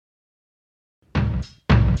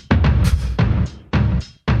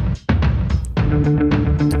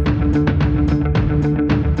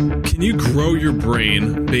grow your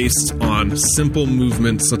brain based on simple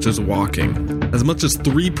movements such as walking. As much as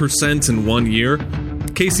 3% in 1 year.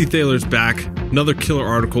 Casey Thaler's back. Another killer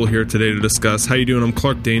article here today to discuss. How you doing? I'm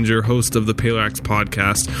Clark Danger, host of the PaleoX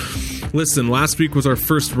podcast. Listen, last week was our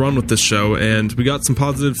first run with this show, and we got some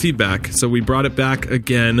positive feedback, so we brought it back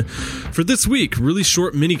again for this week. Really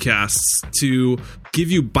short mini-casts to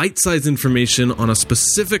give you bite-sized information on a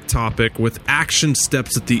specific topic with action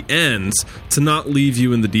steps at the end to not leave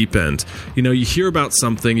you in the deep end. You know, you hear about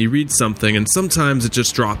something, you read something, and sometimes it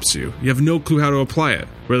just drops you. You have no clue how to apply it,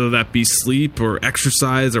 whether that be sleep or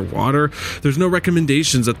exercise or water. There's no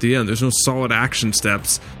recommendations at the end. There's no solid action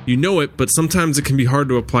steps. You know it, but sometimes it can be hard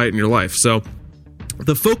to apply it in your life. So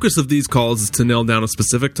the focus of these calls is to nail down a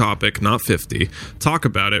specific topic, not 50, talk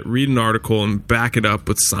about it, read an article, and back it up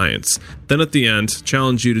with science. Then at the end,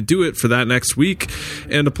 challenge you to do it for that next week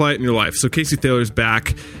and apply it in your life. So Casey Thaler's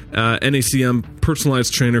back, NACM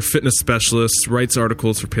personalized trainer, fitness specialist, writes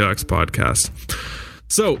articles for PaleoX Podcast.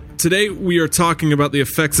 So today we are talking about the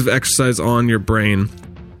effects of exercise on your brain.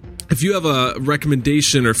 If you have a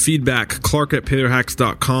recommendation or feedback,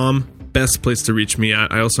 clark@paleohacks.com. Best place to reach me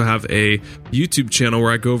at. I also have a YouTube channel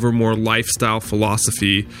where I go over more lifestyle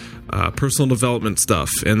philosophy, personal development stuff,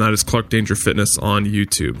 and that is Clark Danger Fitness on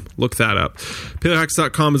YouTube. Look that up.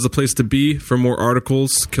 PaleoHacks.com is the place to be for more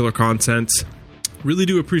articles, killer content. Really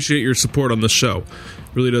do appreciate your support on the show.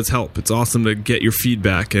 Really does help. It's awesome to get your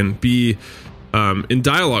feedback and be in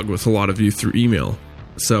dialogue with a lot of you through email.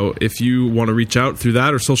 So if you want to reach out through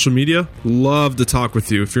that or social media, love to talk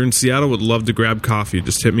with you. If you're in Seattle, would love to grab coffee.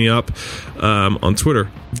 Just hit me up on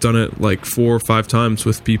Twitter. I've done it like 4 or 5 times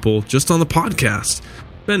with people just on the podcast.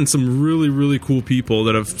 Been some really, really cool people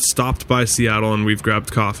that have stopped by Seattle and we've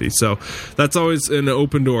grabbed coffee. So that's always an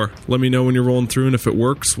open door. Let me know when you're rolling through, and if it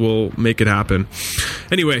works, we'll make it happen.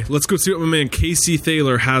 Anyway, let's go see what my man Casey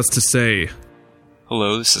Thaler has to say.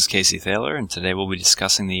 Hello, this is Casey Thaler, and today we'll be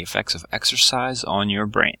discussing the effects of exercise on your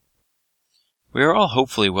brain. We are all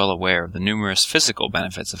hopefully well aware of the numerous physical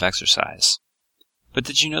benefits of exercise. But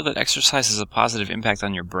did you know that exercise has a positive impact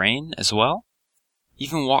on your brain as well?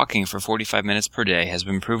 Even walking for 45 minutes per day has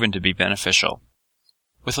been proven to be beneficial.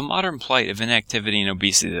 With the modern plight of inactivity and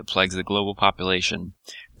obesity that plagues the global population,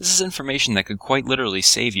 this is information that could quite literally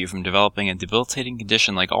save you from developing a debilitating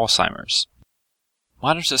condition like Alzheimer's.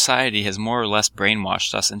 Modern society has more or less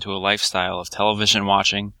brainwashed us into a lifestyle of television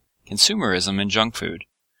watching, consumerism, and junk food.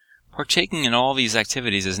 Partaking in all these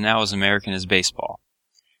activities is now as American as baseball.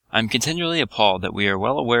 I am continually appalled that we are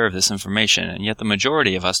well aware of this information, and yet the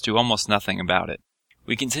majority of us do almost nothing about it.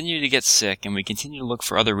 We continue to get sick, and we continue to look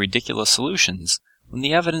for other ridiculous solutions, when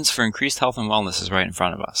the evidence for increased health and wellness is right in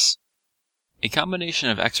front of us. A combination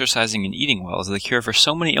of exercising and eating well is the cure for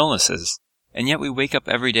so many illnesses, and yet we wake up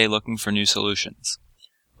every day looking for new solutions.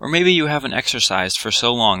 Or maybe you haven't exercised for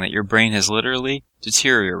so long that your brain has literally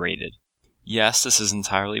deteriorated. Yes, this is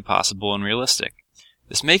entirely possible and realistic.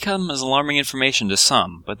 This may come as alarming information to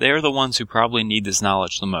some, but they are the ones who probably need this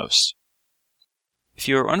knowledge the most. If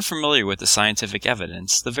you are unfamiliar with the scientific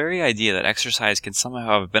evidence, the very idea that exercise can somehow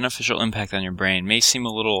have a beneficial impact on your brain may seem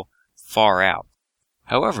a little far out.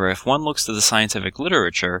 However, if one looks to the scientific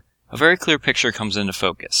literature, a very clear picture comes into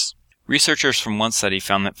focus. Researchers from one study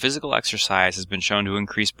found that physical exercise has been shown to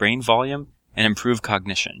increase brain volume and improve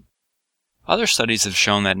cognition. Other studies have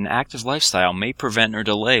shown that an active lifestyle may prevent or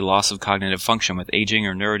delay loss of cognitive function with aging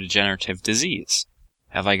or neurodegenerative disease.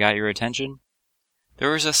 Have I got your attention?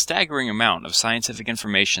 There is a staggering amount of scientific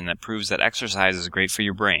information that proves that exercise is great for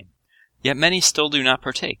your brain, yet many still do not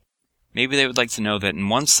partake. Maybe they would like to know that in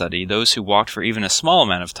one study, those who walked for even a small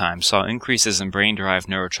amount of time saw increases in brain-derived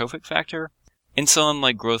neurotrophic factor,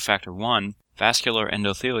 insulin-like growth factor 1, vascular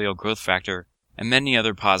endothelial growth factor, and many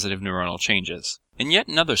other positive neuronal changes. In yet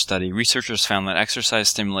another study, researchers found that exercise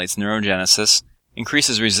stimulates neurogenesis,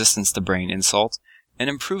 increases resistance to brain insult, and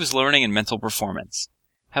improves learning and mental performance.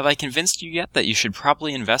 Have I convinced you yet that you should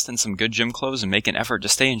probably invest in some good gym clothes and make an effort to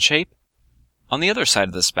stay in shape? On the other side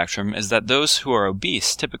of the spectrum is that those who are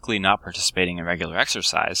obese, typically not participating in regular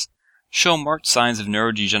exercise, show marked signs of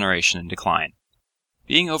neurodegeneration and decline.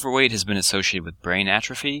 Being overweight has been associated with brain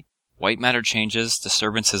atrophy, white matter changes,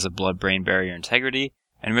 disturbances of blood-brain barrier integrity,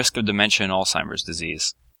 and risk of dementia and Alzheimer's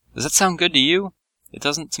disease. Does that sound good to you? It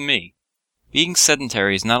doesn't to me. Being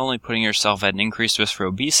sedentary is not only putting yourself at an increased risk for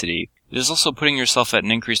obesity, it is also putting yourself at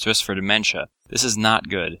an increased risk for dementia. This is not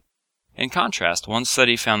good. In contrast, one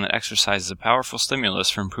study found that exercise is a powerful stimulus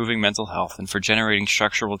for improving mental health and for generating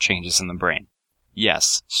structural changes in the brain.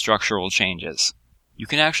 Yes, structural changes. You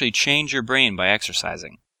can actually change your brain by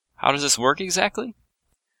exercising. How does this work exactly?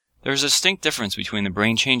 There is a distinct difference between the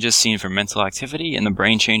brain changes seen from mental activity and the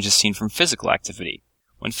brain changes seen from physical activity.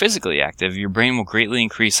 When physically active, your brain will greatly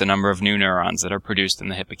increase the number of new neurons that are produced in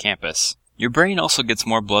the hippocampus. Your brain also gets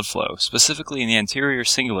more blood flow, specifically in the anterior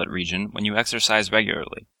cingulate region, when you exercise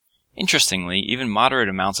regularly. Interestingly, even moderate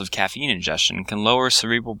amounts of caffeine ingestion can lower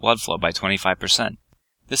cerebral blood flow by 25%.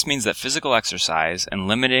 This means that physical exercise and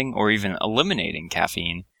limiting or even eliminating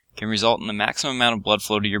caffeine can result in the maximum amount of blood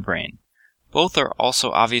flow to your brain. Both are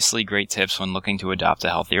also obviously great tips when looking to adopt a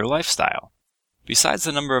healthier lifestyle. Besides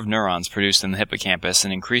the number of neurons produced in the hippocampus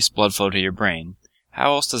and increased blood flow to your brain,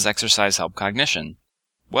 how else does exercise help cognition?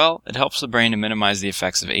 Well, it helps the brain to minimize the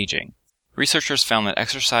effects of aging. Researchers found that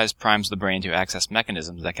exercise primes the brain to access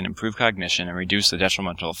mechanisms that can improve cognition and reduce the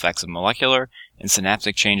detrimental effects of molecular and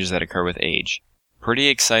synaptic changes that occur with age. Pretty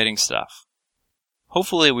exciting stuff.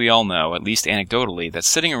 Hopefully we all know, at least anecdotally, that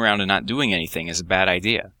sitting around and not doing anything is a bad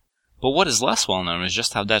idea. But what is less well known is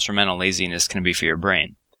just how detrimental laziness can be for your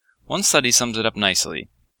brain. One study sums it up nicely.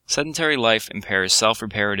 Sedentary life impairs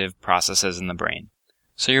self-reparative processes in the brain.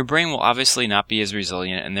 So your brain will obviously not be as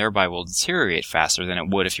resilient and thereby will deteriorate faster than it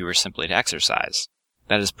would if you were simply to exercise.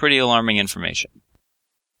 That is pretty alarming information.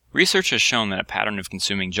 Research has shown that a pattern of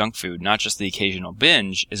consuming junk food, not just the occasional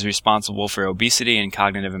binge, is responsible for obesity and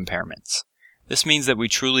cognitive impairments. This means that we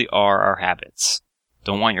truly are our habits.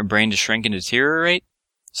 Don't want your brain to shrink and deteriorate?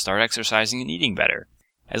 Start exercising and eating better.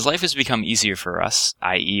 As life has become easier for us,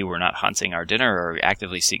 i.e. we're not hunting our dinner or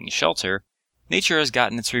actively seeking shelter, nature has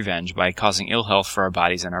gotten its revenge by causing ill health for our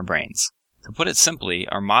bodies and our brains. To put it simply,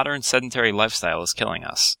 our modern sedentary lifestyle is killing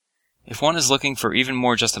us. If one is looking for even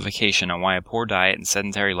more justification on why a poor diet and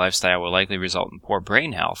sedentary lifestyle will likely result in poor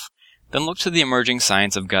brain health, then look to the emerging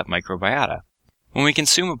science of gut microbiota. When we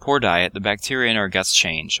consume a poor diet, the bacteria in our guts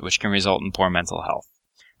change, which can result in poor mental health.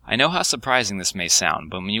 I know how surprising this may sound,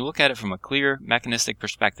 but when you look at it from a clear, mechanistic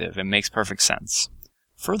perspective, it makes perfect sense.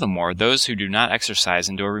 Furthermore, those who do not exercise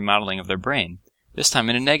and do a remodeling of their brain, this time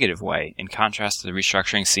in a negative way, in contrast to the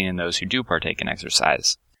restructuring seen in those who do partake in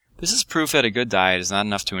exercise. This is proof that a good diet is not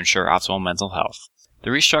enough to ensure optimal mental health. The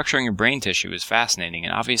restructuring of brain tissue is fascinating,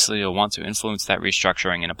 and obviously you'll want to influence that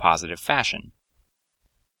restructuring in a positive fashion.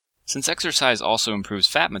 Since exercise also improves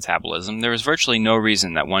fat metabolism, there is virtually no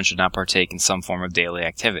reason that one should not partake in some form of daily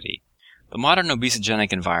activity. The modern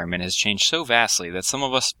obesogenic environment has changed so vastly that some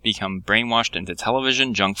of us become brainwashed into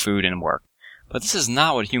television, junk food, and work. But this is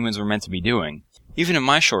not what humans were meant to be doing. Even in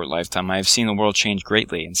my short lifetime, I have seen the world change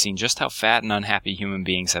greatly and seen just how fat and unhappy human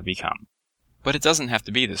beings have become. But it doesn't have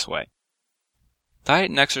to be this way. Diet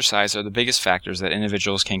and exercise are the biggest factors that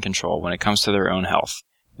individuals can control when it comes to their own health.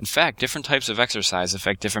 In fact, different types of exercise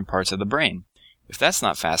affect different parts of the brain. If that's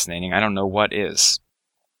not fascinating, I don't know what is.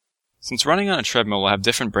 Since running on a treadmill will have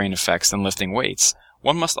different brain effects than lifting weights,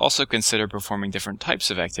 one must also consider performing different types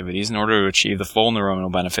of activities in order to achieve the full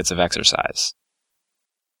neuronal benefits of exercise.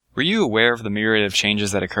 Were you aware of the myriad of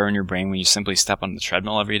changes that occur in your brain when you simply step on the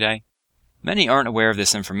treadmill every day? Many aren't aware of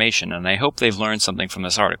this information, and I hope they've learned something from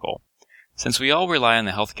this article. Since we all rely on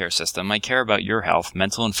the healthcare system, I care about your health,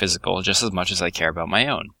 mental and physical, just as much as I care about my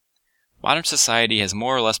own. Modern society has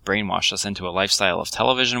more or less brainwashed us into a lifestyle of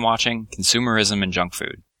television watching, consumerism, and junk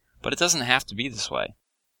food. But it doesn't have to be this way.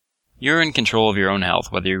 You're in control of your own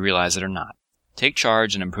health, whether you realize it or not. Take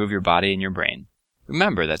charge and improve your body and your brain.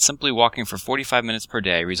 Remember that simply walking for 45 minutes per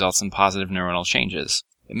day results in positive neuronal changes.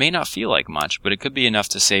 It may not feel like much, but it could be enough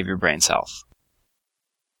to save your brain's health.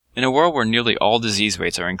 In a world where nearly all disease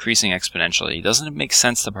rates are increasing exponentially, doesn't it make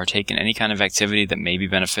sense to partake in any kind of activity that may be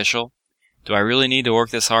beneficial? Do I really need to work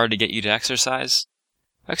this hard to get you to exercise?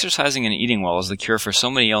 Exercising and eating well is the cure for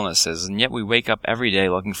so many illnesses, and yet we wake up every day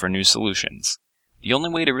looking for new solutions. The only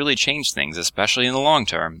way to really change things, especially in the long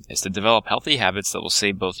term, is to develop healthy habits that will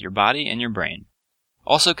save both your body and your brain.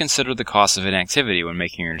 Also consider the cost of inactivity when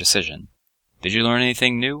making your decision. Did you learn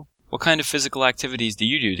anything new? What kind of physical activities do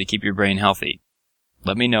you do to keep your brain healthy?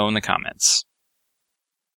 Let me know in the comments.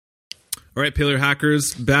 All right, Paleo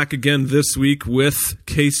Hackers, back again this week with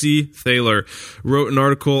Casey Thaler. Wrote an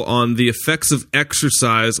article on the effects of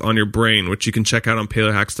exercise on your brain, which you can check out on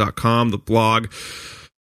paleohacks.com, the blog.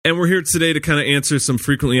 And we're here today to kind of answer some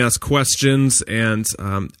frequently asked questions and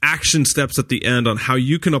action steps at the end on how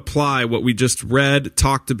you can apply what we just read,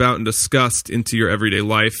 talked about, and discussed into your everyday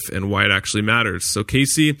life and why it actually matters. So,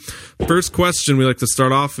 Casey, first question we like to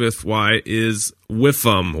start off with, why is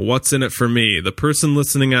WIFM? What's in it for me? The person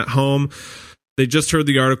listening at home, they just heard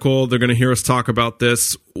the article. They're going to hear us talk about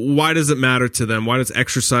this. Why does it matter to them? Why does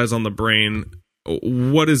exercise on the brain?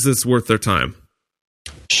 What is this worth their time?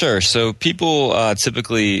 Sure. So people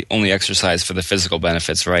typically only exercise for the physical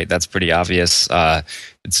benefits, right? That's pretty obvious.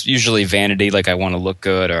 it's usually vanity, like I want to look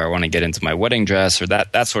good or I want to get into my wedding dress or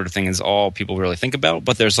that sort of thing is all people really think about.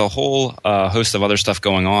 But there's a whole host of other stuff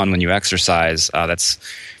going on when you exercise that's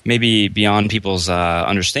maybe beyond people's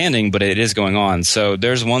understanding, but it is going on. So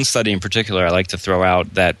there's one study in particular I like to throw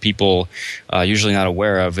out that people usually not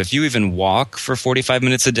aware of. If you even walk for 45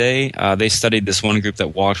 minutes a day, they studied this one group that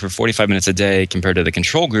walked for 45 minutes a day compared to the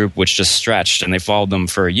control group, which just stretched, and they followed them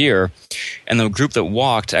for a year. And the group that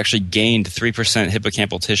walked actually gained 3%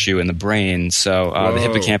 hippocampal tissue in the brain. So the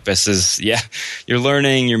hippocampus is, your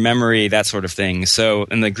learning, your memory, that sort of thing. So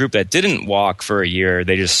in the group that didn't walk for a year,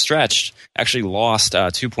 they just stretched, actually lost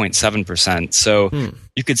 2.7%. So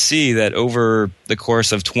you could see that over the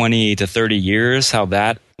course of 20 to 30 years, how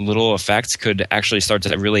that little effect could actually start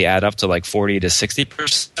to really add up to like 40 to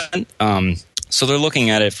 60%. So they're looking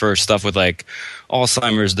at it for stuff with like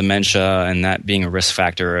Alzheimer's, dementia, and that being a risk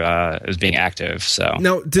factor as being active. So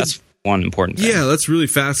now, that's one important thing. Yeah, that's really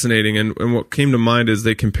fascinating. And what came to mind is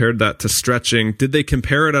they compared that to stretching. Did they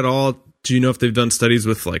compare it at all? Do you know if they've done studies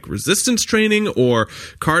with like resistance training or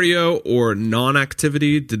cardio or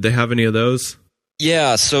non-activity? Did they have any of those?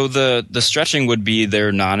 Yeah, so the stretching would be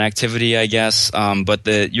their non-activity, I guess, but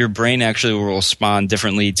your brain actually will respond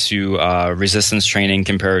differently to resistance training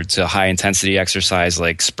compared to high-intensity exercise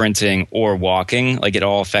like sprinting or walking. Like it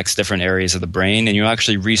all affects different areas of the brain, and you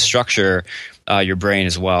actually restructure your brain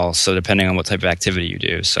as well, so depending on what type of activity you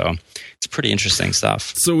do. So it's pretty interesting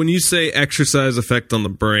stuff. So when you say exercise effect on the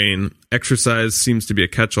brain, exercise seems to be a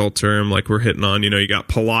catch-all term like we're hitting on. You got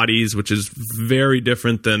Pilates, which is very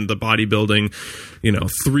different than the bodybuilding,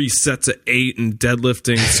 3 sets of 8 and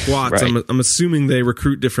deadlifting, squats. Right. I'm assuming they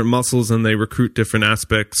recruit different muscles and they recruit different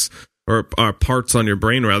aspects or parts on your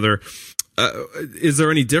brain, rather. Is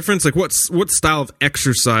there any difference? Like what style of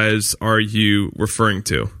exercise are you referring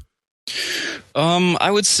to?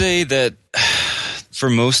 I would say that for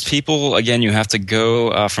most people, again, you have to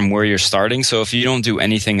go from where you're starting. So if you don't do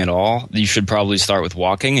anything at all, you should probably start with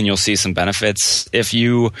walking and you'll see some benefits. If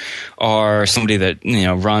you are somebody that,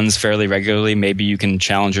 runs fairly regularly, maybe you can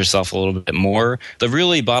challenge yourself a little bit more. The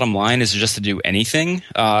really bottom line is just to do anything.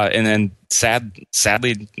 And then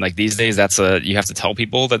sadly, like these days, you have to tell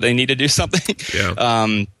people that they need to do something.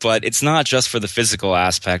 Yeah. But it's not just for the physical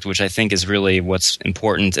aspect, which I think is really what's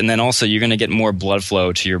important. And then also you're going to get more blood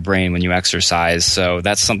flow to your brain when you exercise. So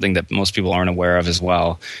that's something that most people aren't aware of as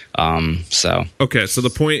well. Okay, so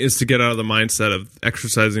the point is to get out of the mindset of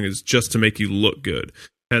exercising is just to make you look good.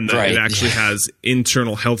 And that it actually has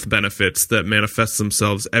internal health benefits that manifest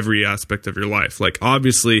themselves every aspect of your life. Like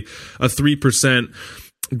obviously a 3%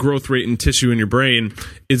 growth rate in tissue in your brain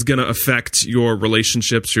is going to affect your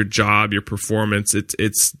relationships, your job, your performance.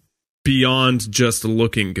 It's beyond just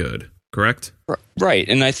looking good, correct? Right.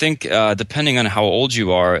 And I think depending on how old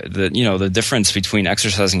you are, the difference between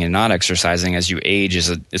exercising and not exercising as you age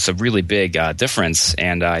is a really big difference.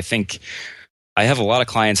 And I think I have a lot of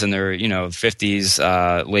clients in their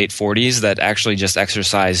 50s, late 40s that actually just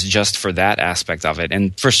exercise just for that aspect of it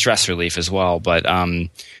and for stress relief as well. But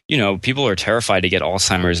people are terrified to get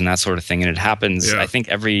Alzheimer's and that sort of thing, and it happens. I think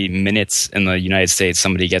every minute in the United States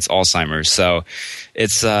somebody gets Alzheimer's. So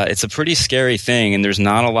it's a pretty scary thing, and there's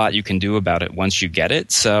not a lot you can do about it once you get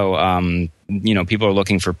it. So people are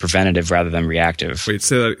looking for preventative rather than reactive. Wait,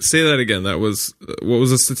 say that again. That was what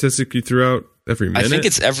was the statistic you threw out? Every minute? I think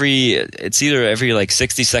it's either every like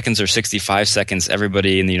 60 seconds or 65 seconds,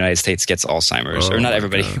 everybody in the United States gets Alzheimer's. Or not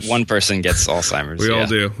everybody, one person gets Alzheimer's. We all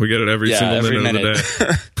do. We get it every single minute of the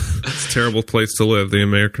day. It's a terrible place to live, the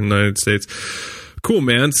American United States. Cool,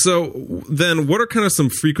 man. So then what are kind of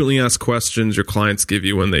some frequently asked questions your clients give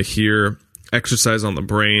you when they hear exercise on the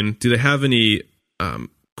brain? Do they have any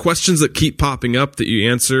questions that keep popping up that you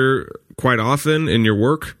answer quite often in your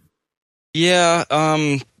work? Yeah,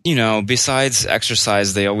 besides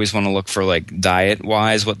exercise, they always want to look for like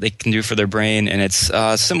diet-wise what they can do for their brain, and it's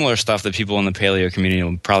similar stuff that people in the paleo community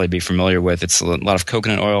will probably be familiar with. It's a lot of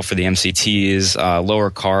coconut oil for the MCTs. Lower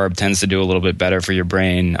carb tends to do a little bit better for your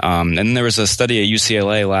brain. And there was a study at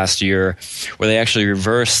UCLA last year where they actually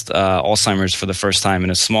reversed Alzheimer's for the first time in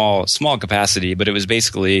a small capacity, but it was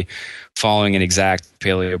basically following an exact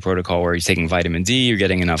paleo protocol where you're taking vitamin D, you're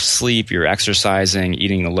getting enough sleep, you're exercising,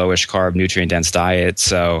 eating a lowish carb, nutrient-dense diet.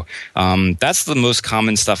 So that's the most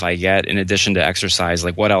common stuff I get in addition to exercise.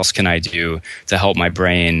 Like, what else can I do to help my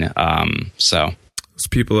brain? It's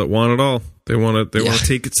people that want it all. They want to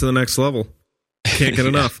take it to the next level. Can't get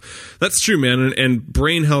enough. That's true, man. And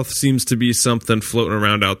brain health seems to be something floating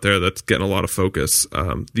around out there that's getting a lot of focus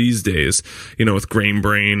these days, with Grain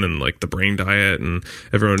Brain and like the brain diet and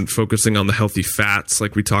everyone focusing on the healthy fats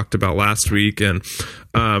like we talked about last week. And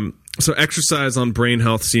so exercise on brain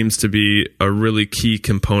health seems to be a really key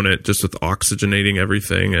component, just with oxygenating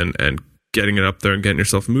everything and getting it up there and getting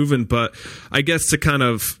yourself moving. But I guess to kind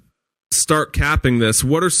of start capping this,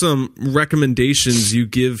 what are some recommendations you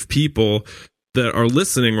give people that are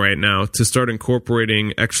listening right now to start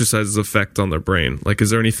incorporating exercise's effect on their brain? Like, is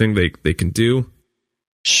there anything they can do?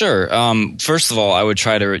 Sure. First of all, I would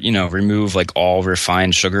try to, remove like all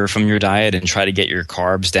refined sugar from your diet and try to get your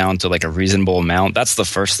carbs down to like a reasonable amount. That's the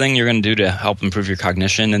first thing you're going to do to help improve your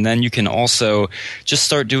cognition. And then you can also just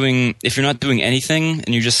start doing, if you're not doing anything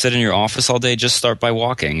and you just sit in your office all day, just start by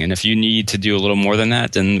walking. And if you need to do a little more than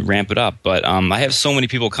that, then ramp it up. But I have so many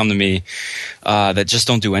people come to me that just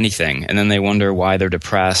don't do anything. And then they wonder why they're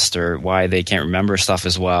depressed or why they can't remember stuff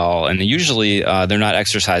as well. And usually they're not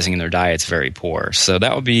exercising and their diet's very poor. So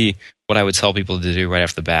that would be what I would tell people to do right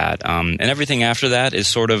off the bat. And everything after that is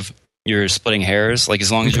sort of you're splitting hairs, like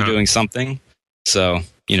as long as you're doing something. So,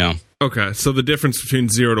 Okay, so the difference between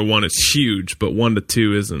 0 to 1 is huge, but 1 to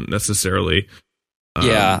 2 isn't necessarily.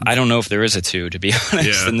 Yeah, I don't know if there is a 2, to be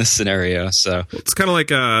honest, in this scenario. So it's kind of like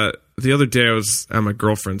the other day I was at my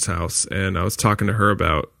girlfriend's house and I was talking to her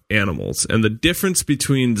about animals, and the difference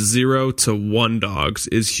between 0 to 1 dogs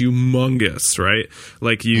is humongous, right?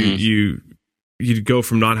 Like you go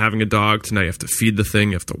from not having a dog to now you have to feed the thing,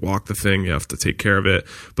 you have to walk the thing, you have to take care of it.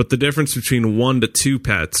 But the difference between 1 to 2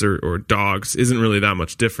 pets or dogs isn't really that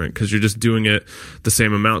much different because you're just doing it the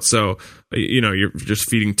same amount. So, you're just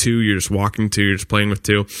feeding 2, you're just walking 2, you're just playing with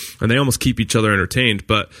 2, and they almost keep each other entertained.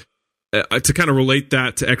 But to kind of relate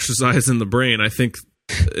that to exercise in the brain, I think,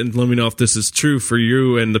 and let me know if this is true for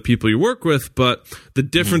you and the people you work with, but the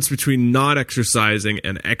difference between not exercising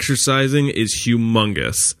and exercising is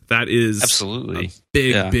humongous. That is absolutely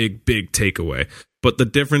a big takeaway. But the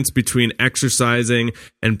difference between exercising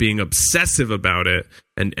and being obsessive about it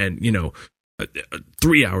and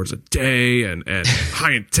 3 hours a day and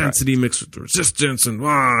high intensity mixed with resistance and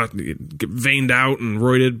get veined out and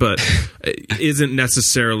roided, but isn't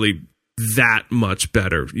necessarily that much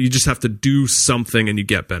better. You just have to do something and you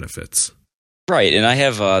get benefits. Right. And I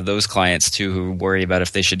have those clients too who worry about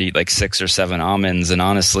if they should eat like 6 or 7 almonds. And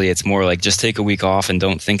honestly, it's more like just take a week off and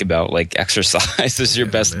don't think about like exercise is your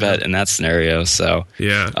best bet in that scenario. So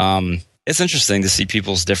it's interesting to see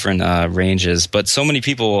people's different ranges, but so many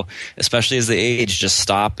people, especially as they age, just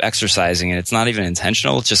stop exercising, and it's not even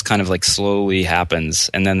intentional. It just kind of like slowly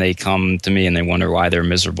happens, and then they come to me and they wonder why they're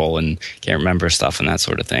miserable and can't remember stuff and that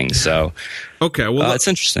sort of thing. So, okay, well, it's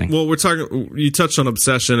interesting. Well, we're talking. You touched on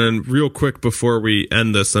obsession, and real quick before we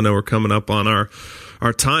end this, I know we're coming up on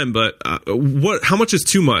our time, but how much is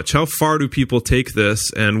too much? How far do people take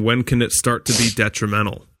this, and when can it start to be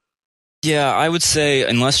detrimental? Yeah, I would say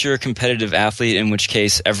unless you're a competitive athlete, in which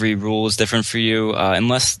case every rule is different for you,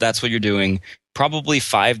 unless that's what you're doing, probably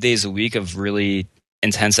 5 days a week of really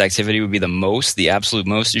intense activity would be the absolute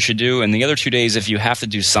most you should do. And the other 2 days, if you have to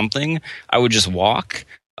do something, I would just walk.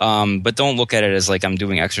 But don't look at it as like I'm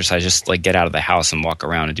doing exercise. Just like get out of the house and walk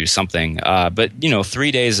around and do something. But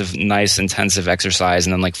 3 days of nice intensive exercise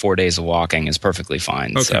and then like 4 days of walking is perfectly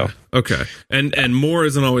fine. Okay. And more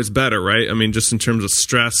isn't always better, right? I mean, just in terms of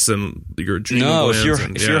stress and your adrenal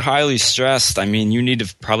glands. If you're highly stressed, I mean, you need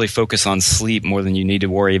to probably focus on sleep more than you need to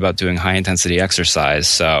worry about doing high intensity exercise.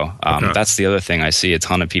 So that's the other thing. I see a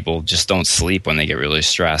ton of people just don't sleep when they get really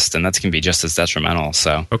stressed, and that can be just as detrimental.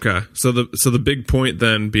 So so the big point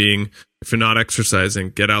then being, if you're not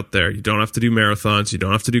exercising, get out there. You don't have to do marathons. You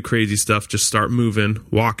don't have to do crazy stuff. Just start moving,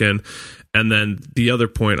 walking. And then the other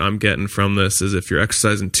point I'm getting from this is if you're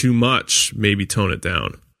exercising too much, maybe tone it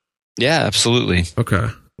down. Yeah, absolutely. Okay.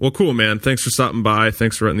 Well, cool, man. Thanks for stopping by.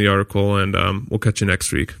 Thanks for writing the article, and we'll catch you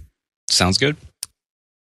next week. Sounds good.